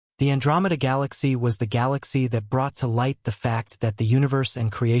The Andromeda Galaxy was the galaxy that brought to light the fact that the universe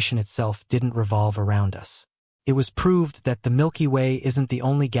and creation itself didn't revolve around us. It was proved that the Milky Way isn't the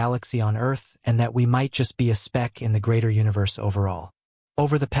only galaxy on Earth and that we might just be a speck in the greater universe overall.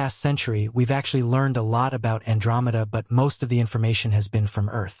 Over the past century, we've actually learned a lot about Andromeda, but most of the information has been from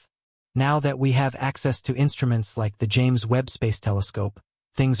Earth. Now that we have access to instruments like the James Webb Space Telescope,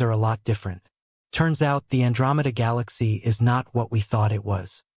 things are a lot different. Turns out the Andromeda Galaxy is not what we thought it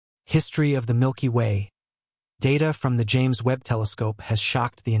was. History of the Milky Way. Data from the James Webb Telescope has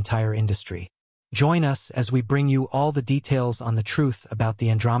shocked the entire industry. Join us as we bring you all the details on the truth about the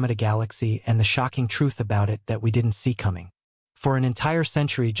Andromeda Galaxy and the shocking truth about it that we didn't see coming. For an entire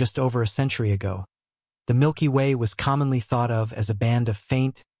century, just over a century ago, the Milky Way was commonly thought of as a band of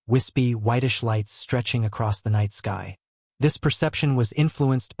faint, wispy, whitish lights stretching across the night sky. This perception was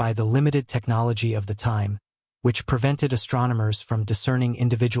influenced by the limited technology of the time, which prevented astronomers from discerning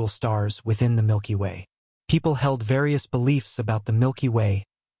individual stars within the Milky Way. People held various beliefs about the Milky Way,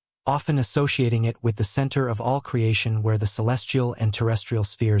 often associating it with the center of all creation where the celestial and terrestrial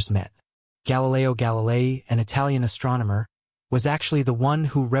spheres met. Galileo Galilei, an Italian astronomer, was actually the one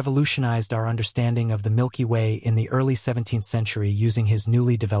who revolutionized our understanding of the Milky Way in the early 17th century using his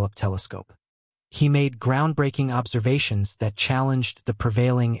newly developed telescope. He made groundbreaking observations that challenged the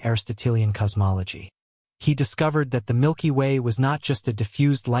prevailing Aristotelian cosmology. He discovered that the Milky Way was not just a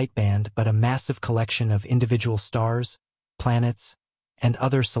diffused light band but a massive collection of individual stars, planets, and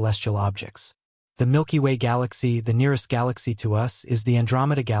other celestial objects. The Milky Way galaxy, the nearest galaxy to us, is the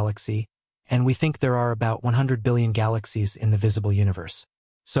Andromeda Galaxy, and we think there are about 100 billion galaxies in the visible universe.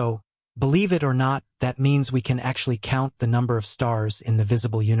 So, believe it or not, that means we can actually count the number of stars in the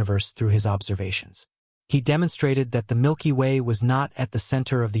visible universe through his observations. He demonstrated that the Milky Way was not at the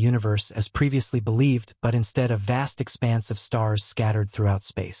center of the universe as previously believed, but instead a vast expanse of stars scattered throughout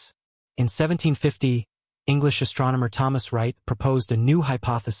space. In 1750, English astronomer Thomas Wright proposed a new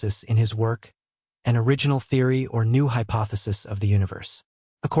hypothesis in his work, an original theory or new hypothesis of the universe.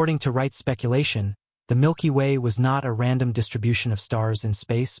 According to Wright's speculation, the Milky Way was not a random distribution of stars in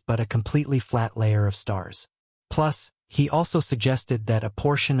space, but a completely flat layer of stars. Plus, he also suggested that a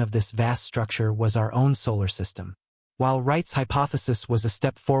portion of this vast structure was our own solar system. While Wright's hypothesis was a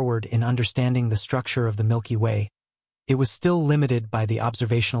step forward in understanding the structure of the Milky Way, it was still limited by the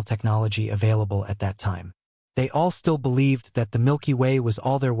observational technology available at that time. They all still believed that the Milky Way was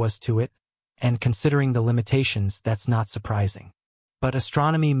all there was to it, and considering the limitations, that's not surprising. But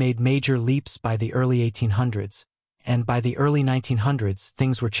astronomy made major leaps by the early 1800s, and by the early 1900s,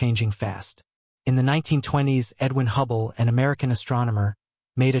 things were changing fast. In the 1920s, Edwin Hubble, an American astronomer,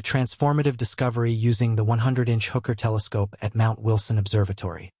 made a transformative discovery using the 100-inch Hooker telescope at Mount Wilson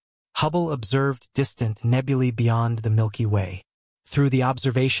Observatory. Hubble observed distant nebulae beyond the Milky Way. Through the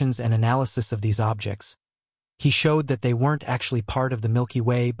observations and analysis of these objects, he showed that they weren't actually part of the Milky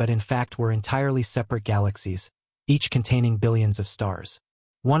Way but in fact were entirely separate galaxies, each containing billions of stars.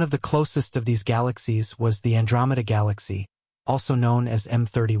 One of the closest of these galaxies was the Andromeda Galaxy, also known as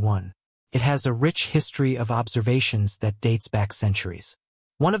M31. It has a rich history of observations that dates back centuries.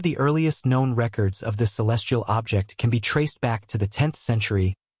 One of the earliest known records of this celestial object can be traced back to the 10th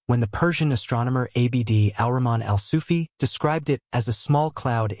century when the Persian astronomer Abd al-Rahman al-Sufi described it as a small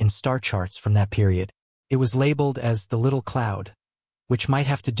cloud in star charts from that period. It was labeled as the Little Cloud, which might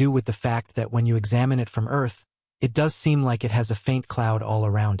have to do with the fact that when you examine it from Earth, it does seem like it has a faint cloud all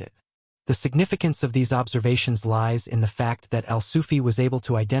around it. The significance of these observations lies in the fact that al-Sufi was able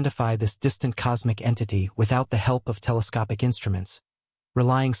to identify this distant cosmic entity without the help of telescopic instruments,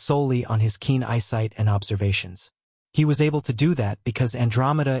 relying solely on his keen eyesight and observations. He was able to do that because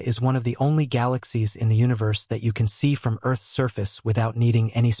Andromeda is one of the only galaxies in the universe that you can see from Earth's surface without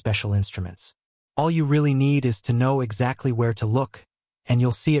needing any special instruments. All you really need is to know exactly where to look, and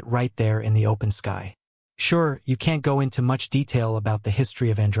you'll see it right there in the open sky. Sure, you can't go into much detail about the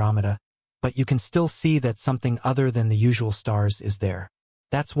history of Andromeda, but you can still see that something other than the usual stars is there.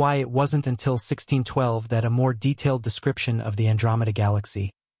 That's why it wasn't until 1612 that a more detailed description of the Andromeda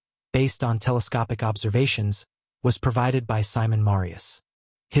Galaxy, based on telescopic observations, was provided by Simon Marius.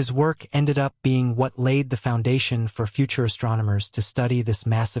 His work ended up being what laid the foundation for future astronomers to study this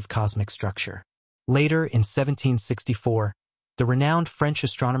massive cosmic structure. Later, in 1764, the renowned French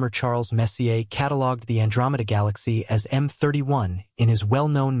astronomer Charles Messier catalogued the Andromeda Galaxy as M31 in his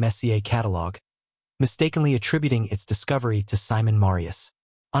well-known Messier catalogue, mistakenly attributing its discovery to Simon Marius.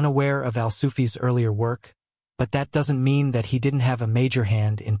 Unaware of al-Sufi's earlier work, but that doesn't mean that he didn't have a major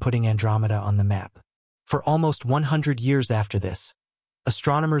hand in putting Andromeda on the map. For almost 100 years after this,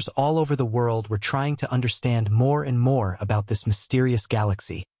 astronomers all over the world were trying to understand more and more about this mysterious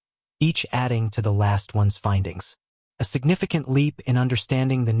galaxy, each adding to the last one's findings. A significant leap in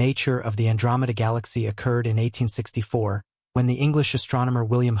understanding the nature of the Andromeda Galaxy occurred in 1864, when the English astronomer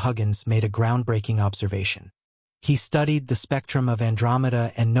William Huggins made a groundbreaking observation. He studied the spectrum of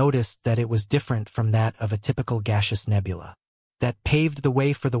Andromeda and noticed that it was different from that of a typical gaseous nebula. That paved the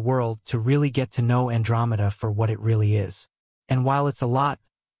way for the world to really get to know Andromeda for what it really is. And while it's a lot,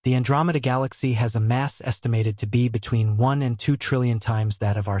 the Andromeda Galaxy has a mass estimated to be between 1 and 2 trillion times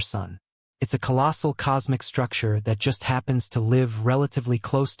that of our Sun. It's a colossal cosmic structure that just happens to live relatively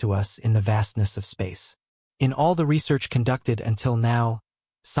close to us in the vastness of space. In all the research conducted until now,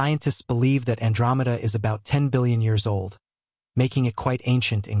 scientists believe that Andromeda is about 10 billion years old, making it quite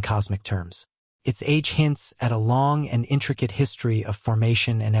ancient in cosmic terms. Its age hints at a long and intricate history of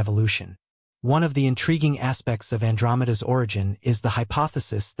formation and evolution. One of the intriguing aspects of Andromeda's origin is the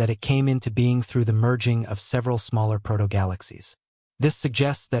hypothesis that it came into being through the merging of several smaller protogalaxies. This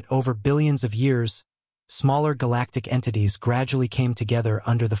suggests that over billions of years, smaller galactic entities gradually came together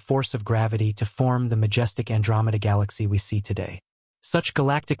under the force of gravity to form the majestic Andromeda Galaxy we see today. Such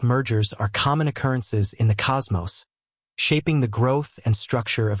galactic mergers are common occurrences in the cosmos, shaping the growth and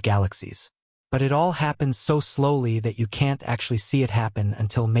structure of galaxies. But it all happens so slowly that you can't actually see it happen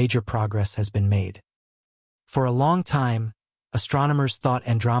until major progress has been made. For a long time, astronomers thought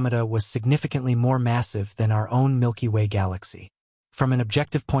Andromeda was significantly more massive than our own Milky Way galaxy. From an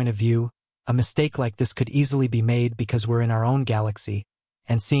objective point of view, a mistake like this could easily be made because we're in our own galaxy,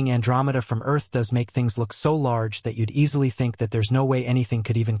 and seeing Andromeda from Earth does make things look so large that you'd easily think that there's no way anything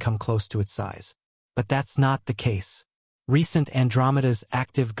could even come close to its size. But that's not the case. Recent Andromeda's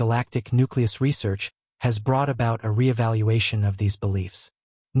active galactic nucleus research has brought about a reevaluation of these beliefs.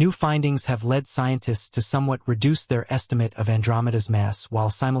 New findings have led scientists to somewhat reduce their estimate of Andromeda's mass while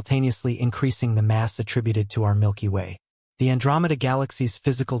simultaneously increasing the mass attributed to our Milky Way. The Andromeda Galaxy's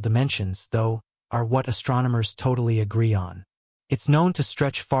physical dimensions, though, are what astronomers totally agree on. It's known to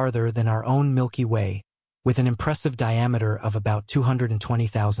stretch farther than our own Milky Way, with an impressive diameter of about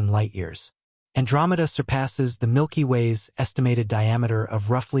 220,000 light-years. Andromeda surpasses the Milky Way's estimated diameter of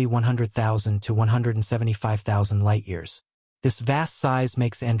roughly 100,000 to 175,000 light-years. This vast size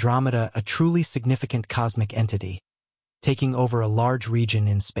makes Andromeda a truly significant cosmic entity, taking over a large region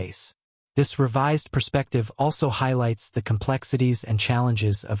in space. This revised perspective also highlights the complexities and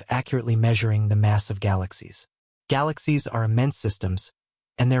challenges of accurately measuring the mass of galaxies. Galaxies are immense systems,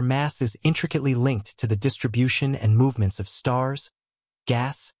 and their mass is intricately linked to the distribution and movements of stars,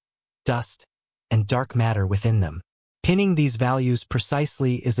 gas, dust, and dark matter within them. Pinning these values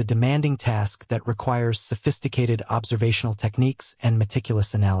precisely is a demanding task that requires sophisticated observational techniques and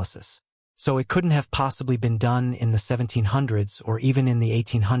meticulous analysis. So it couldn't have possibly been done in the 1700s or even in the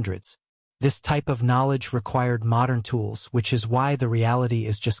 1800s. This type of knowledge required modern tools, which is why the reality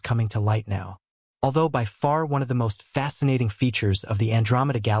is just coming to light now. Although by far one of the most fascinating features of the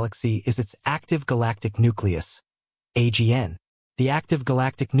Andromeda Galaxy is its active galactic nucleus, AGN. The active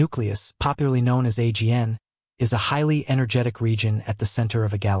galactic nucleus, popularly known as AGN, is a highly energetic region at the center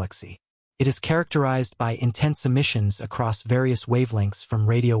of a galaxy. It is characterized by intense emissions across various wavelengths from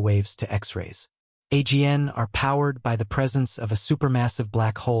radio waves to X-rays. AGN are powered by the presence of a supermassive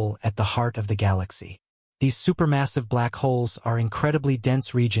black hole at the heart of the galaxy. These supermassive black holes are incredibly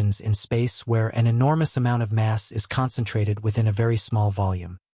dense regions in space where an enormous amount of mass is concentrated within a very small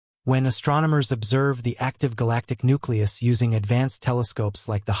volume. When astronomers observe the active galactic nucleus using advanced telescopes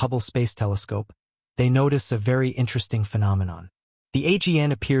like the Hubble Space Telescope, they notice a very interesting phenomenon. The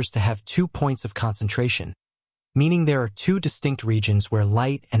AGN appears to have 2 points of concentration, meaning there are 2 distinct regions where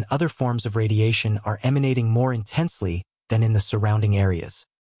light and other forms of radiation are emanating more intensely than in the surrounding areas.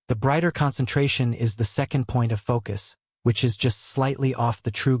 The brighter concentration is the second point of focus, which is just slightly off the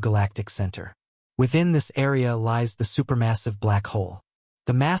true galactic center. Within this area lies the supermassive black hole.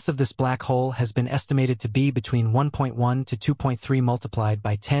 The mass of this black hole has been estimated to be between 1.1 to 2.3 multiplied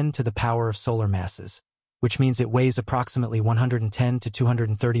by 10 to the power of solar masses, which means it weighs approximately 110 to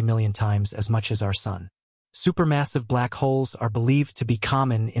 230 million times as much as our Sun. Supermassive black holes are believed to be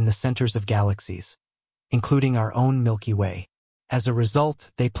common in the centers of galaxies, including our own Milky Way. As a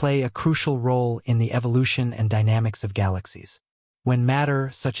result, they play a crucial role in the evolution and dynamics of galaxies. When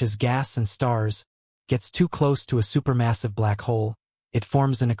matter, such as gas and stars, gets too close to a supermassive black hole, it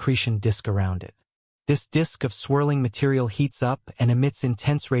forms an accretion disk around it. This disk of swirling material heats up and emits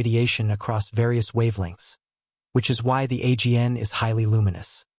intense radiation across various wavelengths, which is why the AGN is highly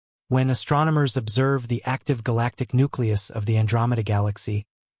luminous. When astronomers observe the active galactic nucleus of the Andromeda Galaxy,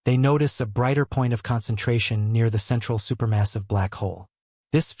 they notice a brighter point of concentration near the central supermassive black hole.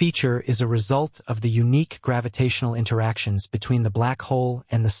 This feature is a result of the unique gravitational interactions between the black hole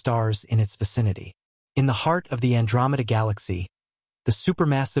and the stars in its vicinity. In the heart of the Andromeda Galaxy, the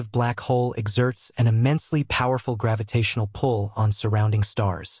supermassive black hole exerts an immensely powerful gravitational pull on surrounding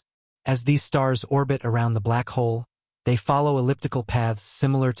stars. As these stars orbit around the black hole, they follow elliptical paths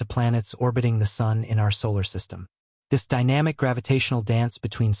similar to planets orbiting the Sun in our solar system. This dynamic gravitational dance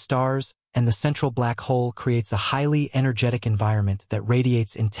between stars and the central black hole creates a highly energetic environment that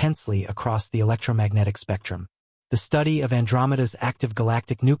radiates intensely across the electromagnetic spectrum. The study of Andromeda's active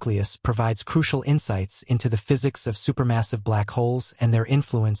galactic nucleus provides crucial insights into the physics of supermassive black holes and their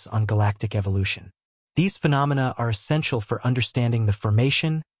influence on galactic evolution. These phenomena are essential for understanding the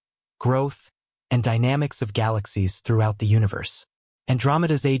formation, growth, and dynamics of galaxies throughout the universe.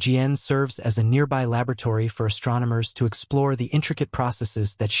 Andromeda's AGN serves as a nearby laboratory for astronomers to explore the intricate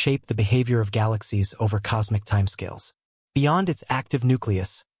processes that shape the behavior of galaxies over cosmic timescales. Beyond its active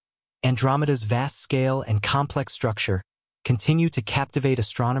nucleus, Andromeda's vast scale and complex structure continue to captivate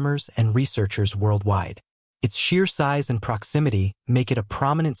astronomers and researchers worldwide. Its sheer size and proximity make it a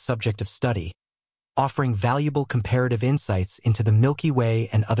prominent subject of study, offering valuable comparative insights into the Milky Way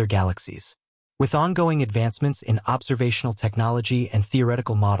and other galaxies. With ongoing advancements in observational technology and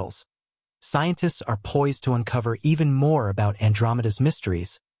theoretical models, scientists are poised to uncover even more about Andromeda's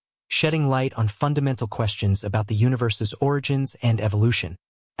mysteries, shedding light on fundamental questions about the universe's origins and evolution.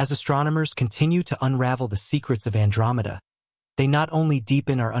 As astronomers continue to unravel the secrets of Andromeda, they not only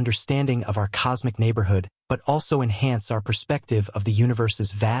deepen our understanding of our cosmic neighborhood, but also enhance our perspective of the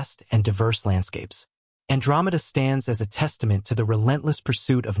universe's vast and diverse landscapes. Andromeda stands as a testament to the relentless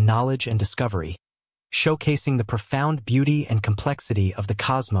pursuit of knowledge and discovery, showcasing the profound beauty and complexity of the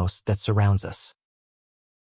cosmos that surrounds us.